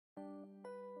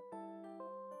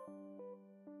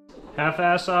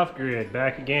Half-ass off-grid,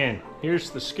 back again. Here's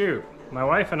the scoop. My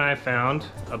wife and I found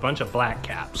a bunch of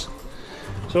blackcaps.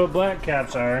 So what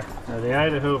blackcaps are the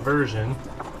Idaho version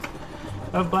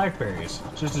of blackberries.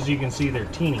 Just as you can see, they're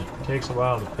teeny. It takes a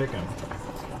while to pick them.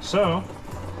 So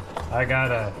I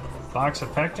got a box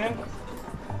of pectin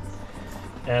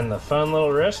and the fun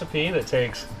little recipe that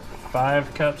takes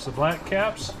 5 cups of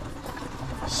blackcaps,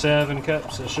 7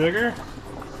 cups of sugar.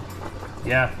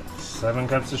 Yeah, 7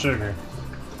 cups of sugar.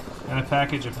 And a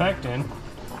package of pectin.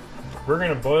 We're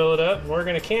gonna boil it up and we're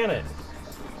gonna can it.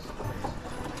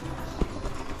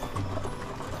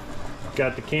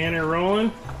 Got the canner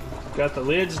rolling, got the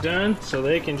lids done so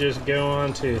they can just go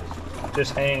on to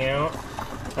just hang out.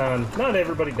 Not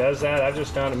everybody does that. I've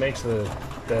just found it makes the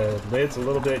lids a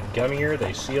little bit gummier.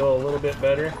 They seal a little bit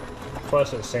better.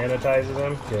 Plus it sanitizes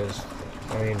them because,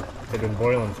 I mean, they've been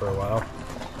boiling for a while.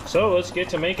 So let's get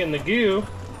to making the goo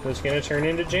that's gonna turn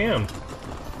into jam.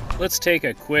 Let's take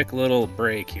a quick little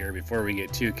break here before we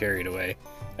get too carried away.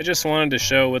 I just wanted to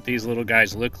show what these little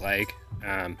guys look like.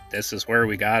 This is where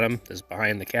we got them. This is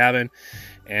behind the cabin.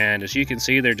 And as you can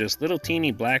see, they're just little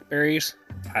teeny blackberries.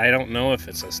 I don't know if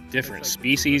it's a different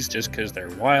species just because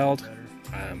they're wild.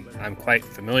 I'm quite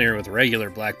familiar with regular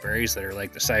blackberries that are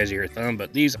like the size of your thumb,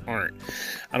 but these aren't.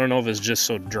 I don't know if it's just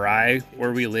so dry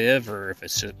where we live or if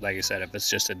it's just, like I said, if it's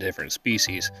just a different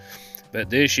species. But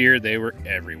this year they were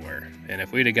everywhere. And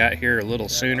if we'd have got here a little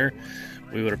sooner,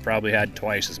 we would have probably had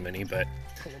twice as many, but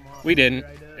we didn't.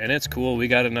 And it's cool, we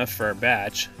got enough for our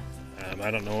batch. I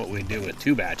don't know what we'd do with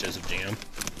 2 batches of jam.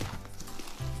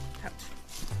 Ouch.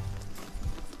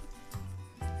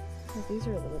 Well, these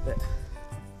are a little bit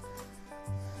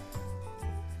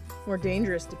more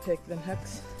dangerous to pick than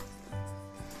Hex.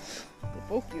 They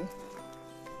both do.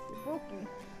 They both do.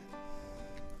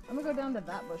 I'm gonna go down to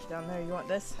that bush down there. You want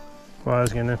this? Well,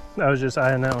 I was just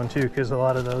eyeing that one too because a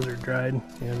lot of those are dried.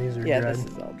 Yeah, these are dried. Yeah, this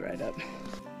is all dried up.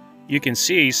 You can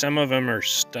see some of them are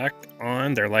stuck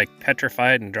on. They're like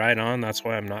petrified and dried on. That's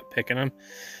why I'm not picking them.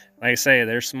 Like I say,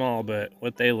 they're small, but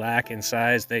what they lack in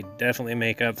size, they definitely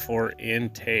make up for in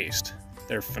taste.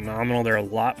 They're phenomenal. They're a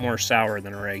lot more sour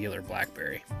than a regular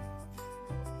blackberry.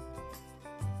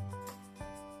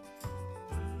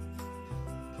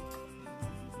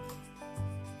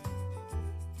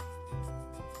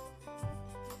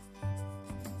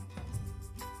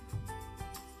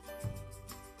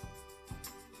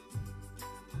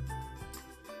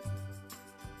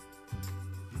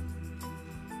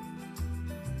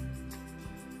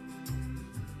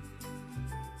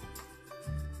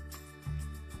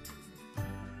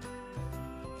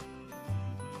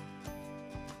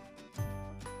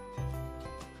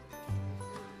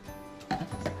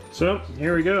 So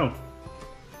here we go.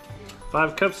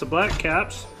 5 cups of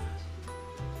blackcaps.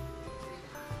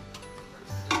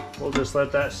 We'll just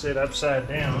let that sit upside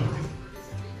down.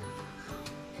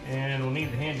 And we'll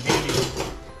need the handy dandy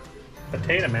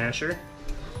potato masher.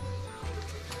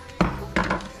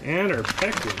 And our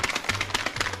pectin.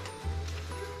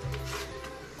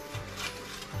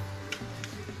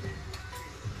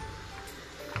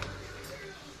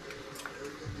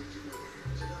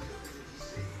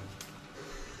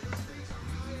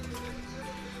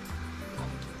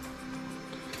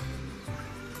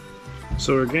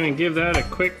 So we're going to give that a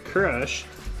quick crush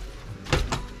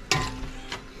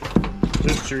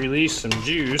just to release some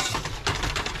juice.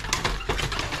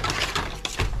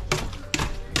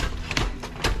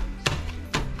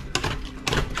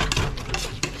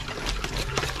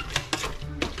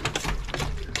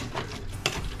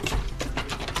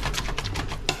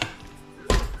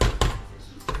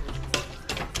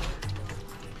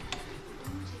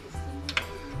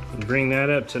 And bring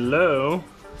that up to low.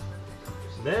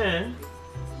 Then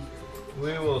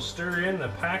we will stir in the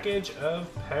package of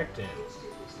pectin.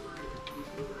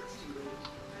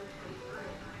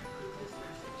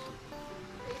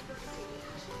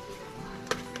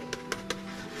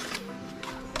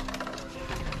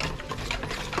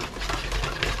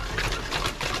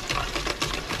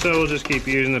 So we'll just keep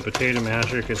using the potato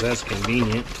masher because that's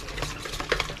convenient.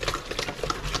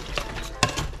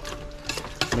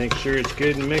 Make sure it's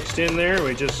good and mixed in there.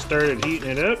 We just started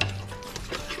heating it up.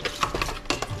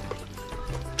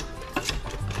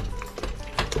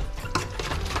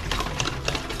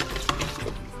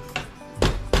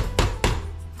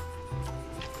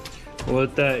 We'll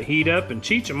let that heat up and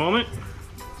cheech a moment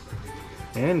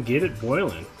and get it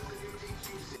boiling.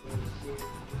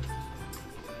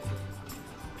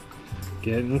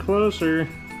 Getting closer.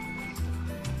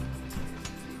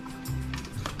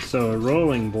 So a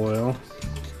rolling boil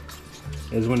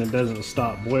is when it doesn't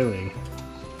stop boiling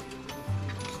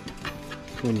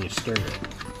when you stir it.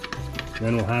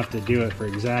 Then we'll have to do it for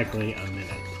exactly a minute.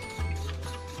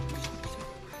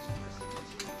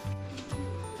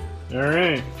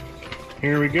 Alright,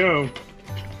 here we go.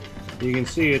 You can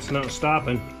see it's not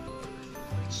stopping.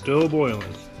 It's still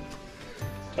boiling.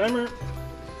 Timer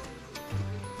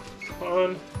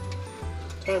on.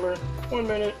 Timer 1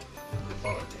 minute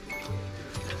on.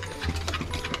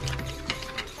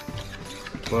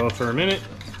 Well, for a minute,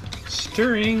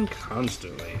 stirring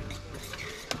constantly.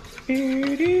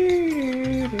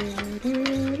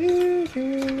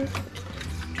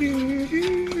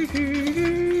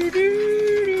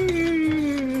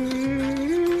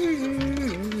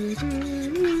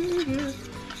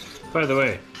 By the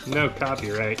way, no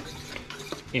copyright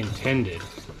intended.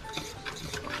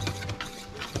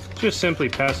 Just simply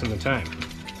passing the time.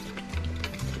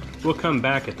 We'll come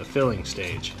back at the filling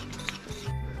stage.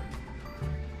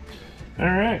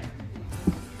 Alright,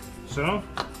 so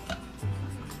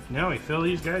now we fill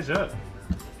these guys up.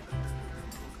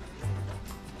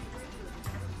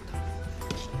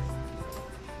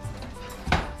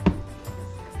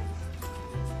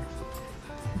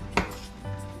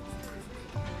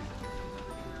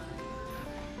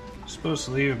 Supposed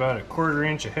to leave about a 1/4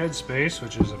 inch of headspace,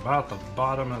 which is about the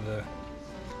bottom of the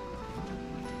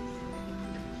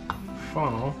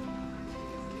funnel.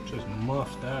 Just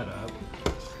muff that up.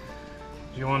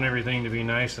 You want everything to be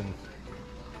nice and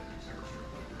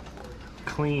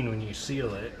clean when you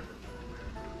seal it.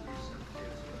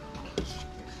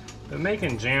 But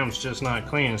making jam's just not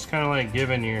clean. It's kind of like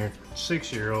giving your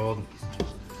 6-year-old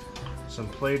some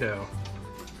Play-Doh.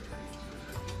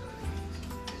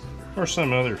 Or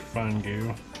some other fun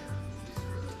goo.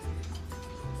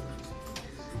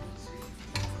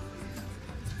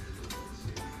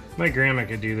 My grandma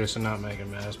could do this and not make a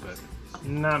mess, but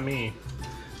not me.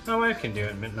 My wife can do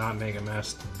it and not make a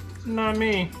mess. Not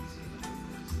me.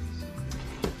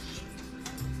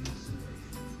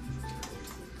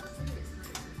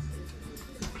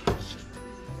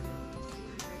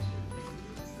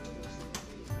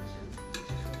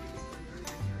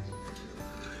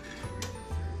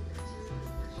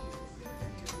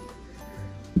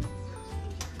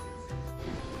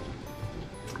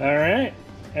 Alright,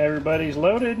 everybody's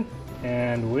loaded,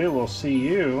 and we will see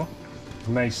you,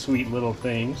 my sweet little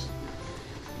things,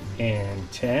 in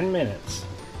 10 minutes.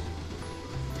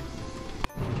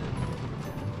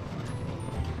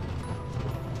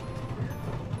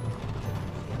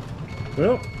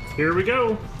 Well, here we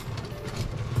go.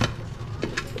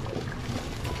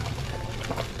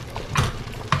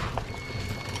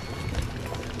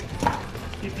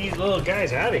 Get these little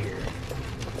guys out of here.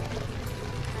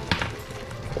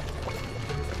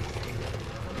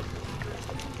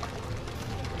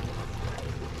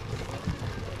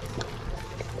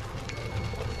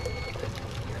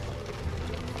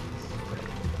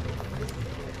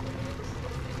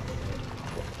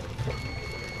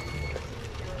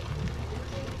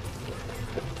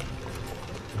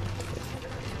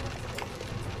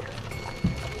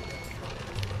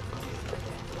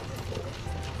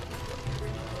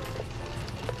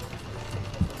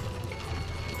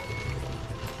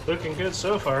 Looking good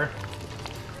so far.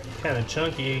 Kind of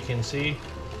chunky, you can see.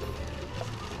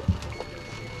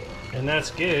 And that's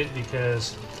good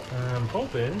because I'm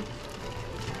hoping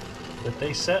that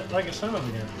they set like a son of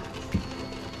a gun.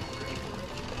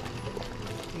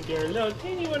 Get a little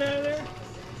teeny one out of there.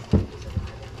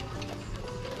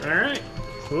 Alright,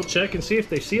 we'll check and see if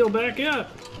they seal back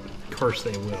up. Of course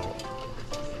they will.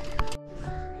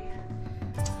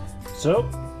 So,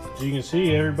 as you can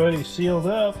see, everybody's sealed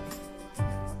up.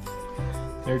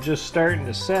 They're just starting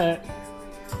to set.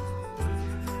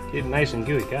 Getting nice and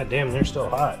gooey. God damn, they're still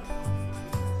hot.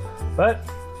 But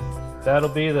that'll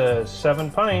be the 7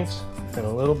 pints and a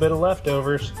little bit of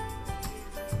leftovers.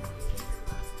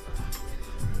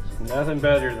 Nothing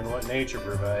better than what nature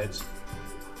provides.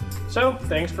 So,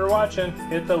 thanks for watching.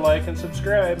 Hit the like and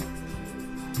subscribe.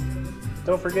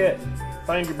 Don't forget,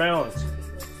 find your balance.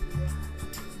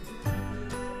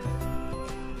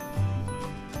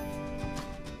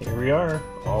 Here we are,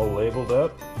 all labeled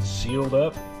up, sealed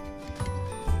up,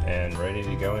 and ready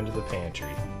to go into the pantry.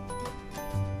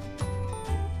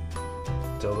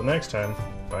 Till the next time,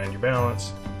 find your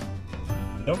balance.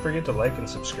 Don't forget to like and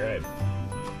subscribe.